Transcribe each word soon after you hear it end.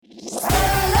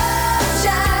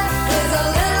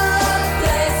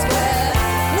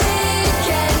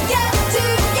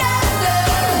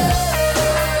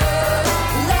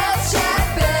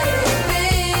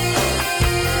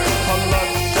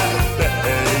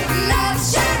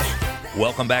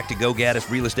Welcome back to Go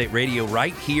Gaddis Real Estate Radio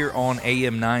right here on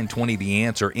AM 920 The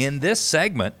Answer. In this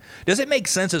segment, does it make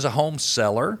sense as a home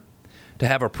seller to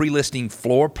have a pre-listing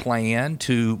floor plan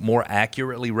to more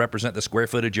accurately represent the square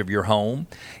footage of your home?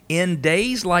 In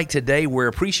days like today where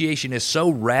appreciation is so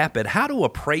rapid, how do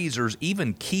appraisers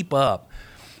even keep up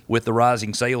with the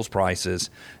rising sales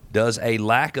prices? Does a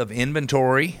lack of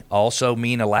inventory also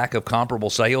mean a lack of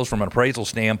comparable sales from an appraisal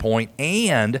standpoint?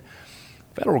 And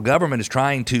federal government is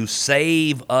trying to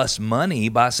save us money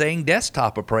by saying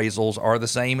desktop appraisals are the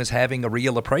same as having a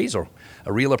real appraiser.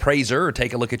 A real appraiser,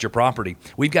 take a look at your property.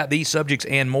 We've got these subjects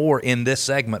and more in this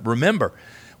segment. Remember,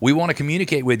 we want to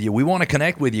communicate with you. We want to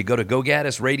connect with you. Go to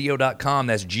GoGaddisRadio.com.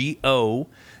 That's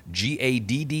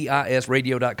GoGaddis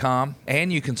Radio.com.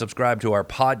 And you can subscribe to our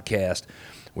podcast.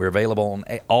 We're available on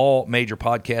all major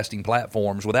podcasting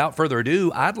platforms. Without further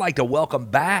ado, I'd like to welcome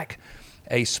back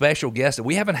a special guest that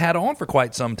we haven't had on for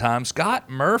quite some time, Scott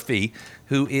Murphy,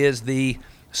 who is the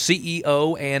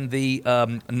CEO and the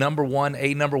number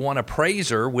one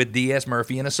appraiser with DS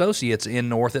Murphy and Associates in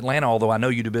North Atlanta, although I know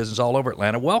you do business all over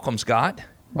Atlanta. Welcome, Scott.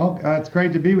 Well, it's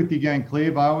great to be with you again,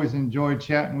 Cleve. I always enjoy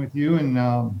chatting with you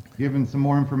and giving some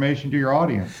more information to your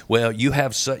audience. Well, you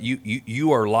have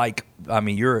you are like, I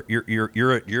mean,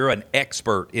 you're an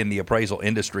expert in the appraisal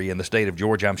industry in the state of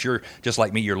Georgia. I'm sure, just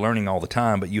like me, you're learning all the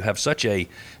time. But you have such a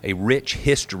rich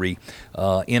history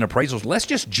in appraisals. Let's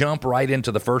just jump right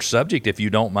into the first subject, if you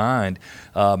don't mind.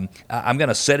 I'm going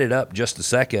to set it up just a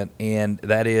second, and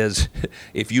that is,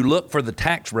 if you look for the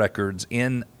tax records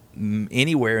in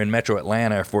anywhere in Metro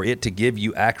Atlanta for it to give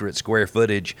you accurate square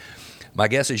footage, my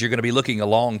guess is you're going to be looking a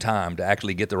long time to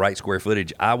actually get the right square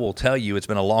footage. I will tell you, it's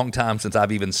been a long time since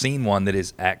I've even seen one that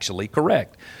is actually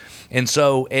correct. And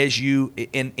so as you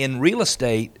in real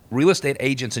estate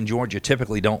agents in Georgia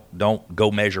typically don't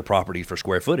go measure properties for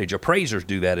square footage. Appraisers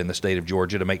do that in the state of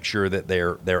Georgia to make sure that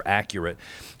they're accurate.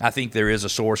 I think there is a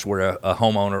source where a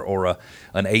homeowner or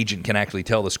an agent can actually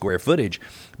tell the square footage.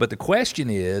 But the question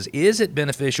is it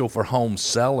beneficial for home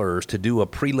sellers to do a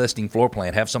pre-listing floor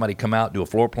plan, have somebody come out, do a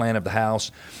floor plan of the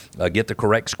house, get the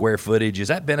correct square footage? Is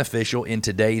that beneficial in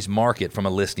today's market from a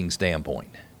listing standpoint?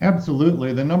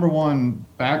 Absolutely. The number one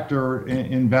factor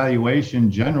in valuation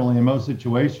generally in most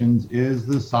situations is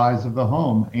the size of the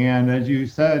home. And as you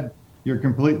said, you're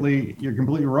completely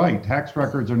right. Tax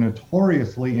records are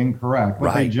notoriously incorrect.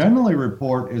 What they generally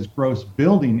report is gross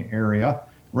building area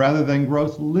rather than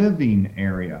gross living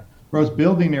area. Gross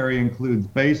building area includes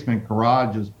basement,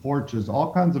 garages, porches,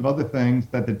 all kinds of other things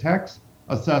that the tax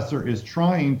assessor is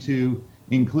trying to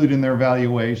include in their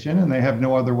valuation, and they have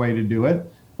no other way to do it.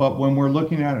 But when we're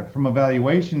looking at it from a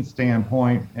valuation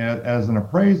standpoint, as an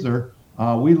appraiser,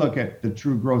 we look at the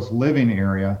true gross living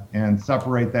area and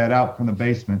separate that out from the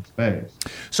basement space.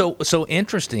 So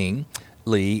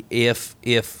interestingly, if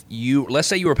you, let's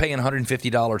say you were paying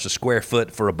 $150 a square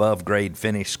foot for above grade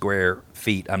finished square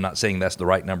feet, I'm not saying that's the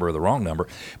right number or the wrong number,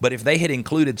 but if they had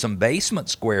included some basement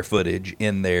square footage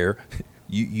in there,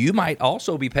 you might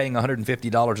also be paying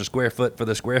 $150 a square foot for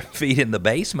the square feet in the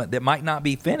basement that might not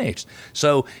be finished.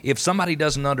 So if somebody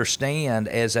doesn't understand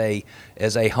as a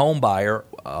home buyer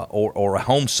or a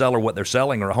home seller what they're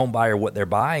selling, or a home buyer what they're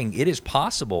buying, it is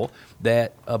possible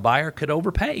that a buyer could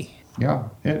overpay. Yeah,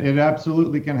 it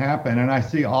absolutely can happen. And I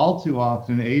see all too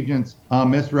often agents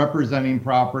misrepresenting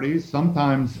properties,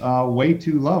 sometimes way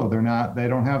too low. They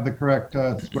don't have the correct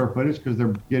square footage because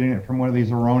they're getting it from one of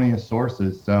these erroneous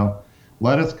sources. So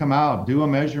let us come out, do a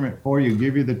measurement for you,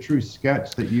 give you the true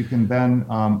sketch that you can then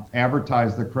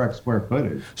advertise the correct square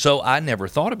footage. So I never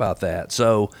thought about that.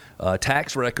 So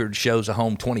tax record shows a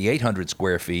home 2,800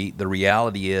 square feet. The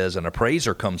reality is an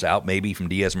appraiser comes out, maybe from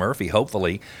DS Murphy,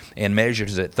 hopefully, and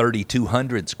measures at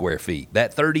 3,200 square feet.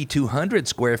 That 3,200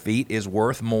 square feet is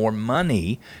worth more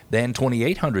money than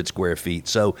 2,800 square feet.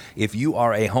 So if you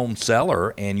are a home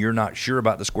seller and you're not sure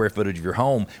about the square footage of your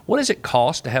home, what does it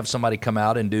cost to have somebody come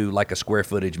out and do like a square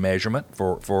footage measurement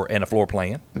and a floor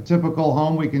plan? A typical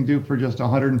home we can do for just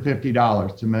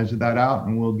 $150 to measure that out,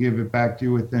 and we'll give it back to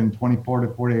you within 24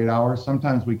 to 48 hours.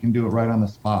 Sometimes we can do it right on the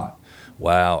spot.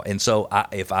 Wow. And so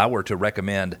if I were to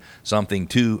recommend something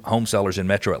to home sellers in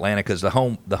Metro Atlanta, because the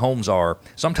homes are,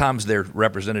 sometimes they're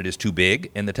represented as too big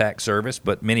in the tax service,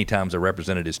 but many times they're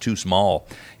represented as too small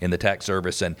in the tax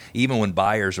service. And even when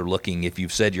buyers are looking, if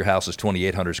you've said your house is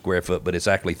 2,800 square foot, but it's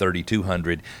actually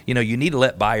 3,200, you need to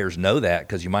let buyers know that,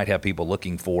 because you might have people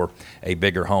looking for a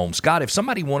bigger home. Scott, if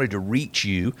somebody wanted to reach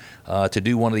you to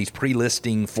do one of these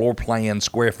pre-listing floor plan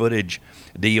square footage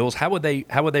deals, how would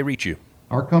they reach you?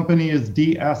 Our company is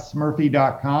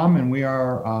dsmurphy.com, and we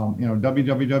are,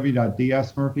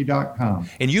 www.dsmurphy.com.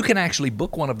 And you can actually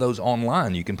book one of those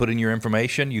online. You can put in your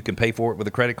information. You can pay for it with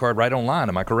a credit card right online.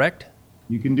 Am I correct?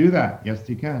 You can do that. Yes,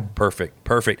 you can.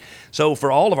 Perfect. So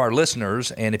for all of our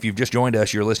listeners, and if you've just joined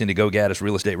us, you're listening to Go Gaddis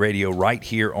Real Estate Radio right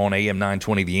here on AM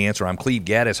 920 The Answer. I'm Cleve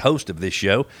Gaddis, host of this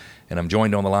show, and I'm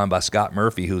joined on the line by Scott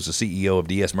Murphy, who's the CEO of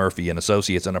DS Murphy and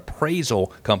Associates, an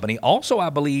appraisal company. Also, I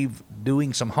believe,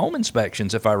 doing some home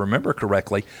inspections, if I remember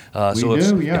correctly.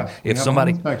 If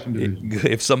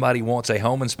somebody wants a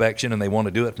home inspection and they want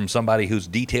to do it from somebody who's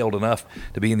detailed enough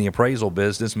to be in the appraisal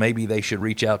business, maybe they should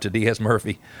reach out to DS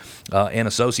Murphy and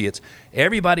Associates.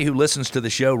 Everybody who listens to the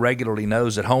show regularly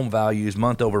knows that home values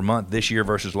month over month this year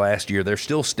versus last year, they're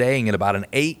still staying at about an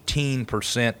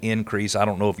 18% increase. I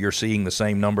don't know if you're seeing the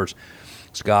same numbers,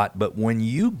 Scott, but when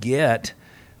you get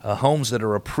homes that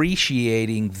are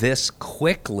appreciating this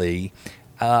quickly,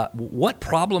 what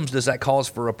problems does that cause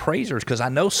for appraisers? Because I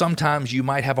know sometimes you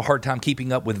might have a hard time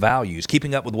keeping up with values,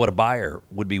 keeping up with what a buyer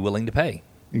would be willing to pay.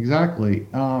 Exactly.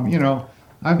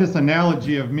 I have this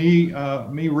analogy of me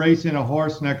racing a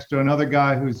horse next to another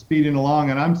guy who's speeding along,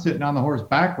 and I'm sitting on the horse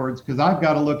backwards because I've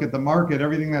got to look at the market,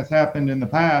 everything that's happened in the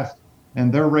past,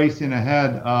 and they're racing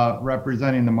ahead,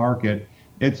 representing the market.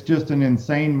 It's just an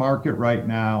insane market right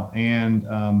now,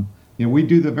 and we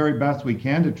do the very best we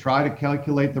can to try to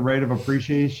calculate the rate of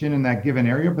appreciation in that given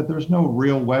area, but there's no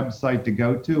real website to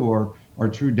go to or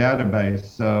true database.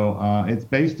 So it's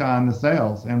based on the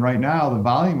sales. And right now, the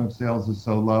volume of sales is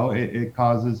so low, it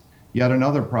causes yet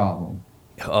another problem.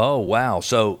 Oh, wow.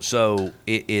 So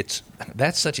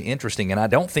that's such interesting. And I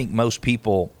don't think most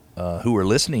people who are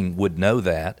listening would know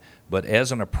that. But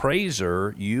as an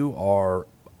appraiser, you are,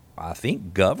 I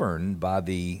think, governed by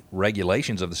the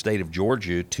regulations of the state of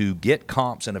Georgia to get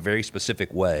comps in a very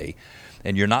specific way.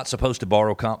 And you're not supposed to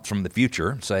borrow comps from the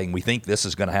future, saying we think this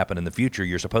is going to happen in the future.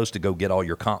 You're supposed to go get all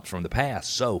your comps from the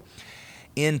past. So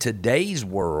in today's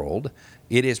world,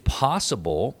 it is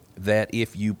possible that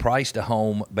if you priced a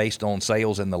home based on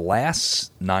sales in the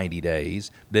last 90 days,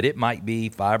 that it might be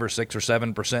 5 or 6 or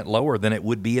 7% lower than it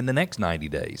would be in the next 90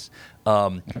 days.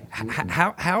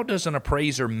 How does an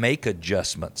appraiser make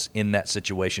adjustments in that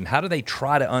situation? How do they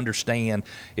try to understand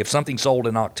if something sold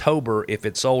in October, if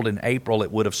it sold in April,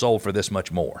 it would have sold for this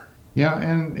much more? Yeah,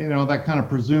 and that kind of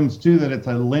presumes too that it's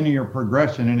a linear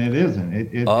progression, and it isn't.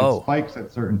 It spikes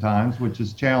at certain times, which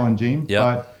is challenging. Yep.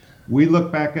 But we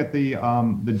look back at the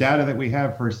data that we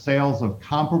have for sales of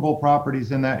comparable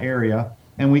properties in that area,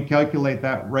 and we calculate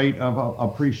that rate of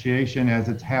appreciation as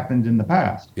it's happened in the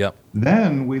past. Yep.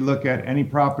 Then we look at any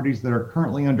properties that are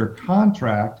currently under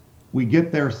contract. We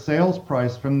get their sales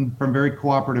price from very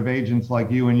cooperative agents like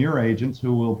you and your agents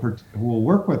who will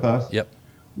work with us. Yep.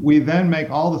 We then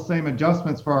make all the same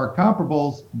adjustments for our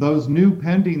comparables. Those new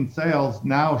pending sales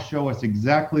now show us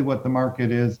exactly what the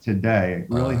market is today. It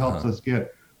really helps us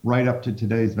get right up to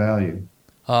today's value.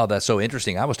 Oh, that's so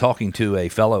interesting. I was talking to a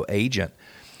fellow agent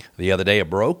the other day, a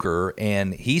broker,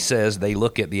 and he says they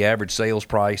look at the average sales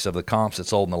price of the comps that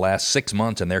sold in the last 6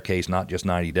 months, in their case, not just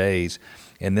 90 days,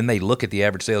 and then they look at the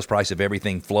average sales price of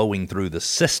everything flowing through the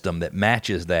system that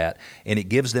matches that, and it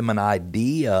gives them an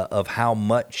idea of how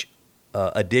much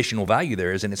additional value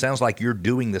there is. And it sounds like you're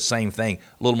doing the same thing,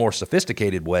 a little more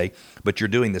sophisticated way, but you're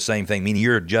doing the same thing, meaning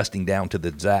you're adjusting down to the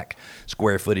exact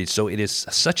square footage. So it is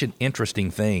such an interesting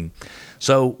thing.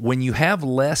 So when you have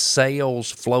less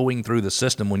sales flowing through the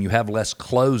system, when you have less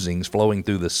closings flowing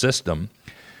through the system,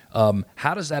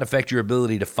 how does that affect your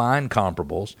ability to find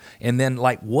comparables? And then,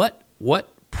 like, what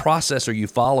process are you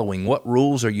following? What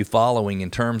rules are you following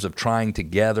in terms of trying to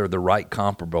gather the right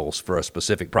comparables for a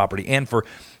specific property? And for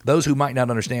those who might not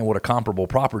understand what a comparable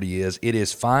property is, it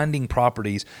is finding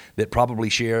properties that probably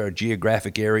share a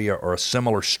geographic area or a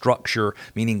similar structure,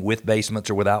 meaning with basements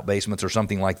or without basements or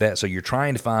something like that. So you're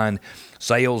trying to find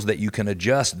sales that you can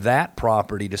adjust that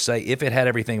property to say, if it had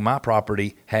everything my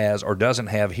property has or doesn't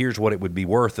have, here's what it would be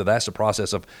worth. So that's the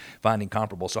process of finding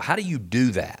comparables. So how do you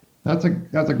do that? That's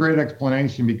a great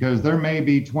explanation, because there may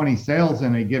be 20 sales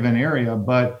in a given area,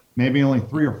 but maybe only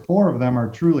 3 or 4 of them are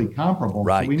truly comparable.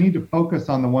 Right. So we need to focus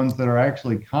on the ones that are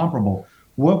actually comparable.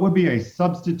 What would be a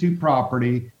substitute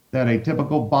property that a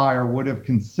typical buyer would have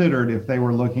considered if they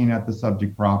were looking at the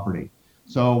subject property?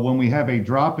 So when we have a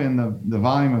drop in the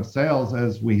volume of sales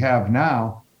as we have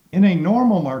now, in a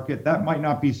normal market, that might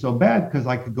not be so bad, because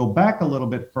I could go back a little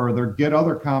bit further, get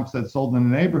other comps that sold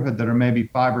in the neighborhood that are maybe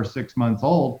 5 or 6 months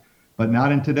old, but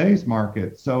not in today's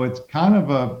market. So it's kind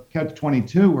of a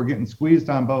catch-22. We're getting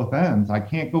squeezed on both ends. I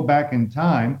can't go back in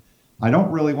time. I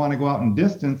don't really want to go out in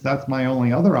distance. That's my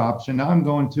only other option. Now I'm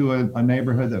going to a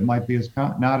neighborhood that might be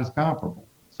not as comparable.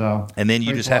 So, and then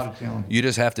you just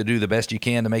have to do the best you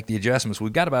can to make the adjustments.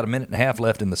 We've got about a minute and a half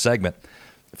left in the segment.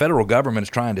 The federal government is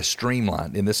trying to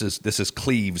streamline, and this is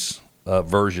Cleve's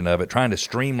version of it, trying to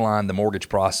streamline the mortgage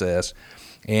process.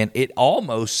 And it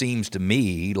almost seems to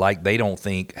me like they don't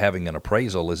think having an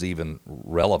appraisal is even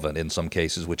relevant in some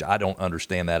cases, which I don't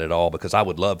understand that at all, because I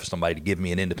would love for somebody to give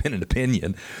me an independent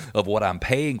opinion of what I'm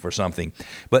paying for something.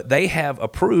 But they have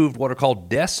approved what are called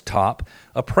desktop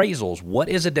appraisals. What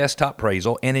is a desktop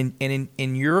appraisal? And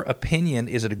in your opinion,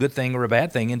 is it a good thing or a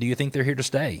bad thing? And do you think they're here to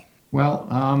stay? Well,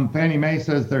 Fannie Mae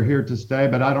says they're here to stay,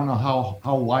 but I don't know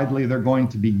how widely they're going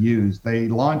to be used. They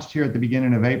launched here at the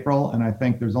beginning of April, and I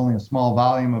think there's only a small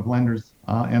volume of lenders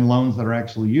and loans that are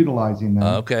actually utilizing them.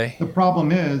 Okay. The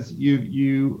problem is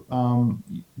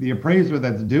the appraiser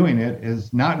that's doing it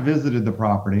is not visited the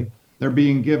property. They're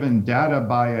being given data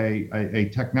by a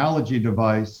technology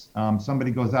device.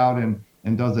 Somebody goes out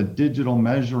and does a digital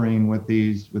measuring with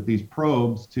these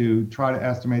probes to try to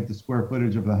estimate the square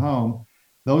footage of the home.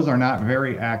 Those are not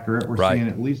very accurate. We're seeing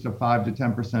at least a 5 to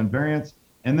 10% variance.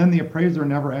 And then the appraiser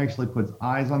never actually puts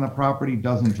eyes on the property,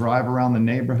 doesn't drive around the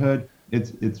neighborhood.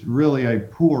 It's really a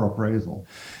poor appraisal.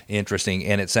 Interesting.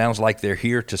 And it sounds like they're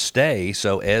here to stay.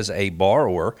 So as a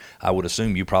borrower, I would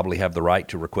assume you probably have the right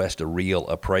to request a real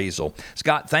appraisal.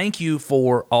 Scott, thank you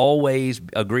for always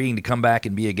agreeing to come back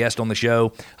and be a guest on the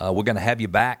show. We're going to have you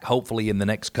back hopefully in the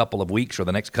next couple of weeks or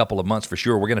the next couple of months for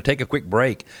sure. We're going to take a quick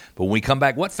break. But when we come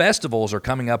back, what festivals are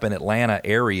coming up in Atlanta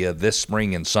area this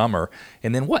spring and summer?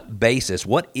 And then what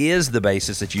is the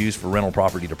basis that's used for rental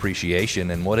property depreciation?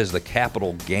 And what is the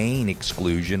capital gain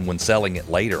exclusion when selling it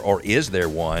later, or is there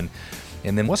one?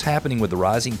 And then what's happening with the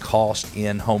rising cost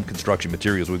in home construction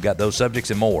materials? We've got those subjects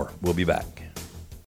and more. We'll be back.